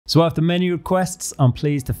So after many requests, I'm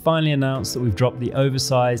pleased to finally announce that we've dropped the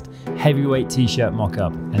oversized heavyweight t-shirt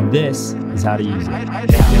mock-up, and this is how to use it.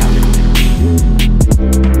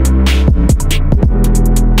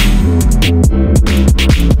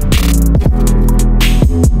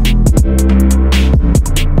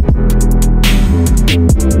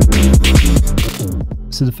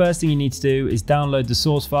 So the first thing you need to do is download the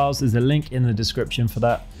source files. There's a link in the description for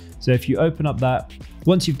that. So if you open up that,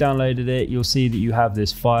 once you've downloaded it, you'll see that you have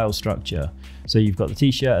this file structure. So you've got the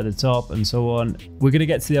t-shirt at the top and so on. We're gonna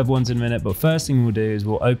get to the other ones in a minute, but first thing we'll do is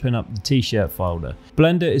we'll open up the t-shirt folder.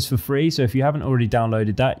 Blender is for free, so if you haven't already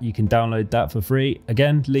downloaded that, you can download that for free.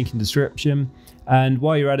 Again, link in the description. And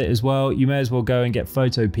while you're at it as well, you may as well go and get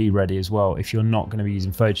Photopea ready as well if you're not gonna be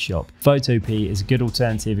using Photoshop. Photopea is a good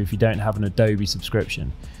alternative if you don't have an Adobe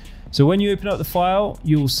subscription. So when you open up the file,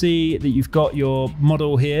 you'll see that you've got your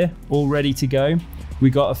model here all ready to go.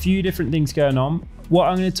 We've got a few different things going on. What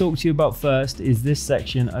I'm going to talk to you about first is this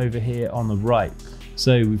section over here on the right.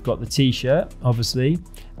 So we've got the t-shirt, obviously,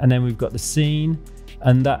 and then we've got the scene,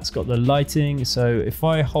 and that's got the lighting. So if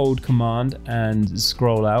I hold Command and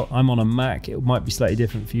scroll out, I'm on a Mac. It might be slightly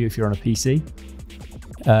different for you if you're on a PC.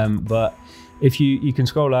 But if you can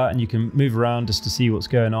scroll out and you can move around just to see what's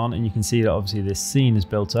going on, and you can see that obviously this scene is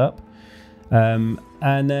built up.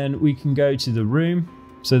 And then we can go to the room.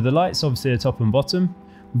 So the lights obviously are top and bottom.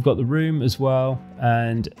 We've got the room as well.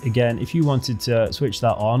 And again, if you wanted to switch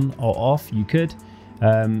that on or off, you could.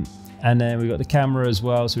 And then we've got the camera as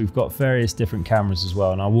well. So we've got various different cameras as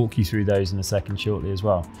well. And I'll walk you through those in a second shortly as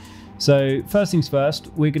well. So first things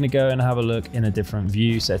first, we're going to go and have a look in a different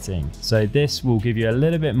view setting. So this will give you a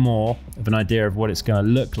little bit more of an idea of what it's going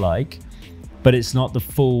to look like, but it's not the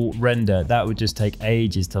full render. That would just take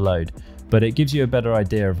ages to load, but it gives you a better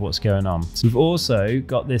idea of what's going on. So we've also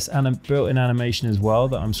got this built-in animation as well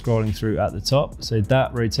that I'm scrolling through at the top. So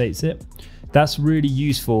that rotates it. That's really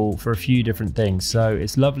useful for a few different things. So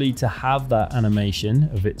it's lovely to have that animation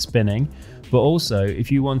of it spinning, but also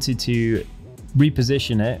if you wanted to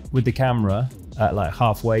reposition it with the camera at like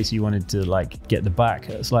halfway, so you wanted to like get the back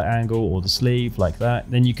at a slight angle or the sleeve like that,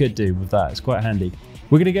 then you could do with that. It's quite handy.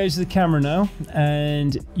 We're going to go to the camera now,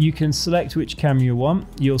 and you can select which camera you want.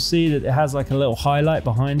 You'll see that it has like a little highlight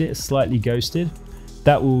behind it, slightly ghosted.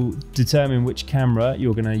 That will determine which camera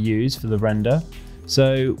you're going to use for the render.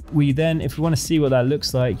 So we then, if we want to see what that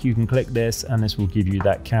looks like, you can click this and this will give you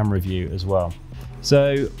that camera view as well.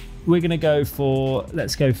 So we're going to go for,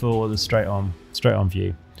 let's go for the straight on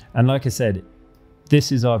view. And like I said,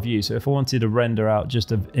 this is our view. So if I wanted to render out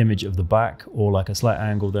just an image of the back or like a slight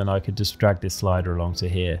angle, then I could just drag this slider along to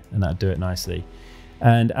here and that'd do it nicely.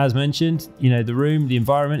 And as mentioned, you know, the room, the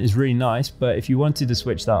environment is really nice, but if you wanted to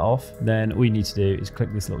switch that off, then all you need to do is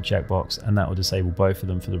click this little checkbox and that will disable both of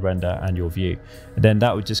them for the render and your view. And then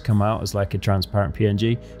that would just come out as like a transparent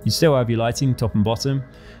PNG. You still have your lighting top and bottom,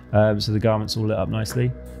 so the garment's all lit up nicely.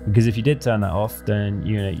 Because if you did turn that off, then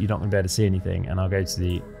you're not going to be able to see anything. And I'll go to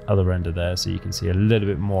the other render there so you can see a little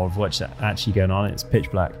bit more of what's actually going on. It's pitch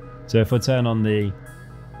black. So if I turn on the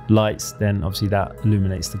lights, then obviously that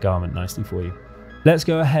illuminates the garment nicely for you. Let's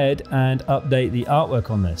go ahead and update the artwork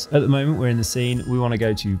on this. At the moment, we're in the scene. We want to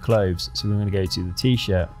go to clothes. So we're going to go to the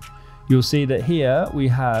t-shirt. You'll see that here we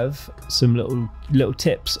have some little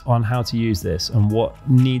tips on how to use this and what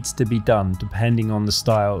needs to be done depending on the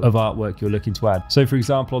style of artwork you're looking to add. So for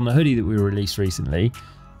example, on the hoodie that we released recently,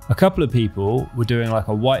 a couple of people were doing like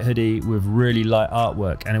a white hoodie with really light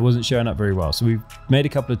artwork and it wasn't showing up very well. So we've made a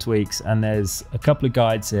couple of tweaks and there's a couple of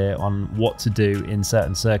guides here on what to do in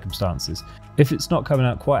certain circumstances. If it's not coming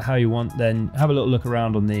out quite how you want, then have a little look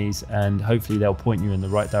around on these and hopefully they'll point you in the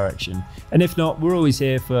right direction. And if not, we're always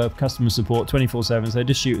here for customer support 24/7, so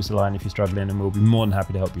just shoot us a line if you're struggling and we'll be more than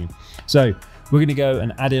happy to help you. So we're going to go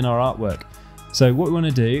and add in our artwork. So what we want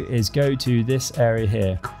to do is go to this area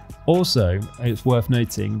here. Also, it's worth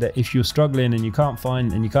noting that if you're struggling and you can't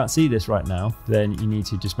find and you can't see this right now, then you need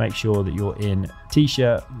to just make sure that you're in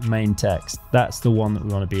t-shirt main text. That's the one that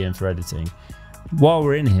we want to be in for editing. While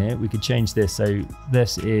we're in here, we could change this. So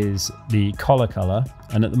this is the collar color,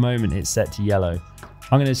 and at the moment it's set to yellow.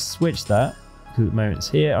 I'm going to switch that because at the moment it's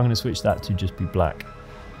here. I'm going to switch that to just be black.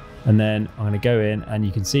 And then I'm going to go in and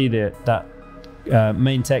you can see that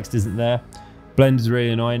main text isn't there. Blender's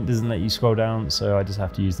really annoying, it doesn't let you scroll down, so I just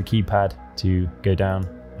have to use the keypad to go down,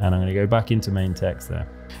 and I'm going to go back into main text there.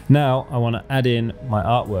 Now I want to add in my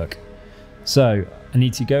artwork. So I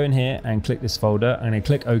need to go in here and click this folder. I'm going to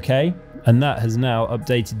click OK, and that has now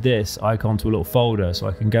updated this icon to a little folder so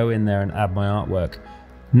I can go in there and add my artwork.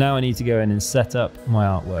 Now I need to go in and set up my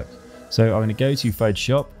artwork. So I'm going to go to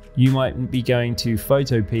Photoshop, You might be going to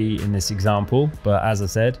Photopea in this example, but as I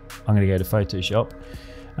said, I'm going to go to Photoshop.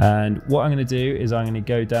 And what I'm going to do is I'm going to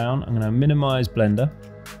go down, I'm going to minimize Blender,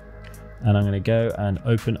 and I'm going to go and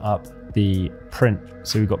open up the print.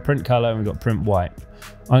 So we've got print color and we've got print white.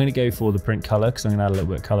 I'm going to go for the print color because I'm going to add a little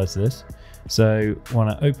bit of color to this. So I want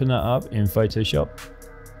to open that up in Photoshop.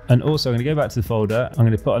 And also I'm going to go back to the folder. I'm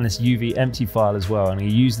going to put on this UV empty file as well. I'm going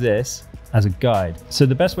to use this as a guide. So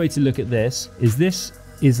the best way to look at this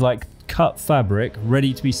is like cut fabric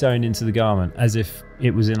ready to be sewn into the garment, as if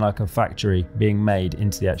it was in like a factory being made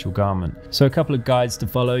into the actual garment. So a couple of guides to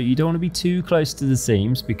follow. You don't want to be too close to the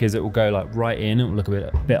seams because it will go like right in, it will look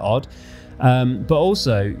a bit odd. But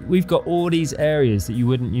also we've got all these areas that you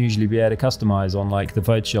wouldn't usually be able to customize on, like the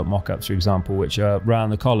Photoshop mockups, for example, which are around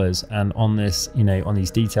the collars and on this, you know, on these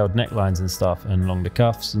detailed necklines and stuff, and along the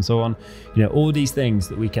cuffs and so on. You know, all these things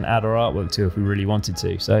that we can add our artwork to if we really wanted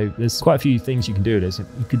to. So there's quite a few things you can do with this.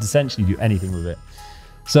 You could essentially do anything with it.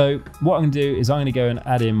 So what I'm going to do is I'm going to go and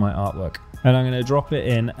add in my artwork, and I'm going to drop it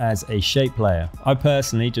in as a shape layer. I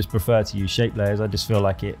personally just prefer to use shape layers. I just feel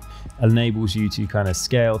like it enables you to kind of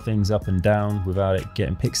scale things up and down without it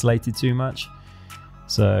getting pixelated too much.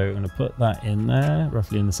 So I'm going to put that in there,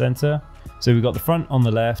 roughly in the center. So we've got the front on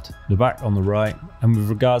the left, the back on the right, and with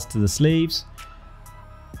regards to the sleeves,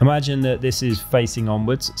 imagine that this is facing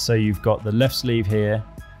onwards. So you've got the left sleeve here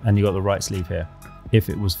and you've got the right sleeve here, if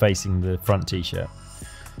it was facing the front t-shirt.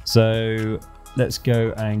 So let's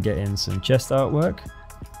go and get in some chest artwork.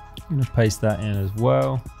 I'm going to paste that in as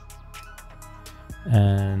well,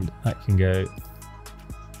 and that can go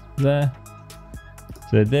there.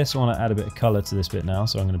 So this, I want to add a bit of color to this bit now,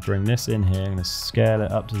 so I'm going to bring this in here. I'm going to scale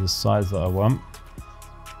it up to the size that I want,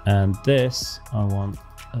 and this I want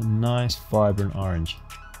a nice vibrant orange,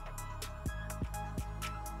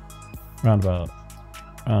 round about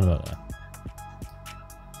there.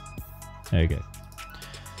 There we go.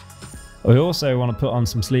 We also want to put on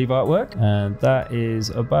some sleeve artwork, and that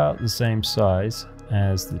is about the same size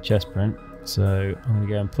as the chest print. So I'm going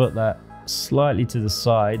to go and put that slightly to the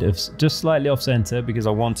side, just slightly off center, because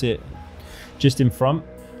I want it just in front.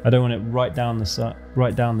 I don't want it right down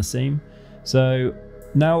the seam. So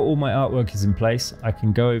now all my artwork is in place, I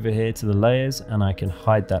can go over here to the layers and I can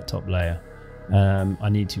hide that top layer. I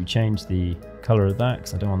need to change the color of that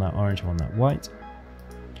because I don't want that orange, I want that white.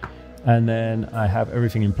 And then I have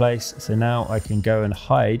everything in place. So now I can go and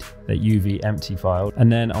hide that UV empty file.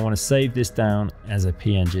 And then I want to save this down as a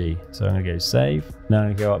PNG. So I'm going to go save. Now I'm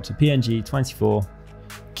going to go up to PNG 24.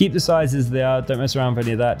 Keep the sizes they are. Don't mess around with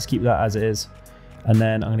any of that. Just keep that as it is. And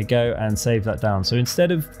then I'm going to go and save that down. So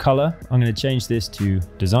instead of color, I'm going to change this to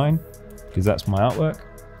design because that's my artwork.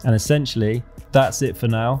 And essentially that's it for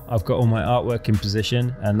now. I've got all my artwork in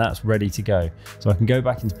position and that's ready to go. So I can go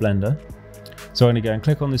back into Blender. So I'm going to go and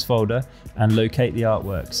click on this folder and locate the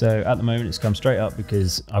artwork. So at the moment it's come straight up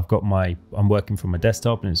because I'm working from my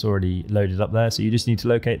desktop and it's already loaded up there. So you just need to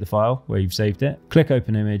locate the file where you've saved it, click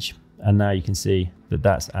open image, and now you can see that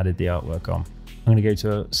that's added the artwork on. I'm going to go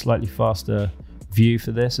to a slightly faster view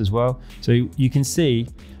for this as well. So you can see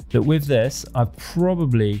that with this, I've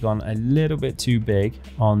probably gone a little bit too big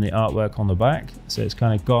on the artwork on the back. So it's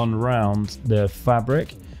kind of gone around the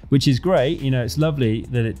fabric, which is great. You know, it's lovely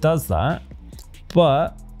that it does that.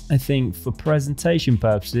 But I think for presentation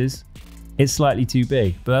purposes, it's slightly too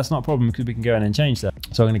big, but that's not a problem because we can go in and change that.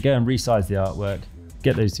 So I'm going to go and resize the artwork,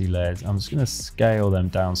 get those two layers. I'm just going to scale them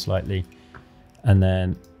down slightly. And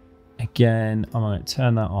then again, I'm going to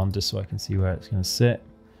turn that on just so I can see where it's going to sit.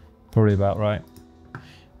 Probably about right.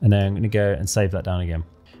 And then I'm going to go and save that down again.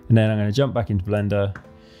 And then I'm going to jump back into Blender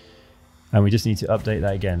and we just need to update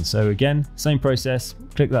that again. So again, same process,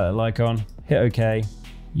 click that little icon, hit OK.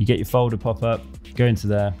 You get your folder pop up, go into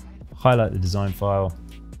there, highlight the design file,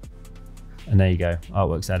 and there you go,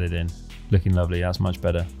 artwork's added in, looking lovely. That's much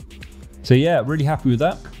better. So yeah, really happy with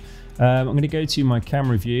that. I'm going to go to my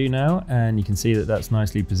camera view now, and you can see that that's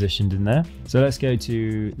nicely positioned in there. So let's go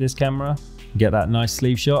to this camera, get that nice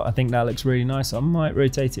sleeve shot. I think that looks really nice. I might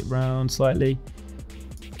rotate it round slightly,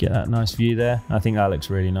 get that nice view there. I think that looks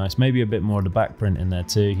really nice. Maybe a bit more of the back print in there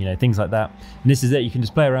too, you know, things like that. And this is it, you can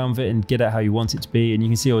just play around with it and get it how you want it to be. And you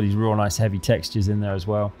can see all these real nice heavy textures in there as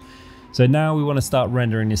well. So now we want to start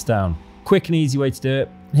rendering this down. Quick and easy way to do it,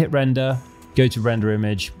 hit render, go to render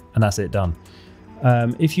image, and that's it, done.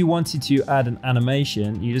 If you wanted to add an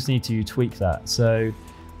animation, you just need to tweak that. So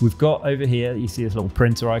we've got over here, you see this little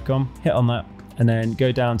printer icon, hit on that, and then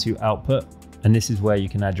go down to output. And this is where you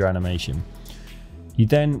can add your animation. You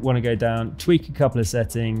then want to go down, tweak a couple of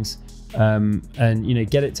settings, and you know,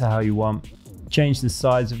 get it to how you want. change the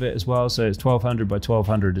size of it as well. So it's 1200 by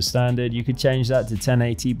 1200 as standard. You could change that to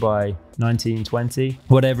 1080 by 1920,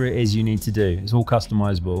 whatever it is you need to do. It's all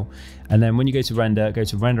customizable. And then when you go to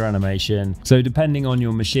render animation. So depending on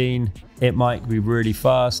your machine, it might be really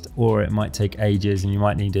fast or it might take ages and you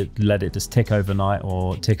might need to let it just tick overnight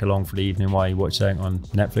or tick along for the evening while you watch something on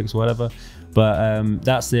Netflix or whatever. But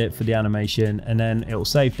that's it for the animation, and then it will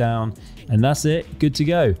save down, and that's it, good to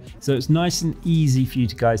go. So it's nice and easy for you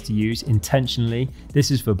guys to use intentionally.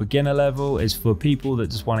 This is for beginner level, it's for people that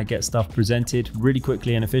just want to get stuff presented really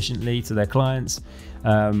quickly and efficiently to their clients.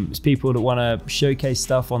 It's people that want to showcase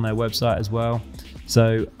stuff on their website as well.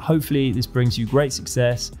 So hopefully this brings you great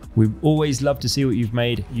success. We always love to see what you've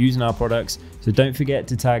made using our products. So don't forget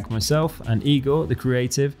to tag myself and Igor, the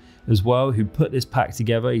creative, as well, who put this pack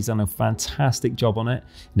together. He's done a fantastic job on it.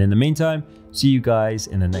 And in the meantime, see you guys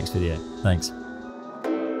in the next video. Thanks.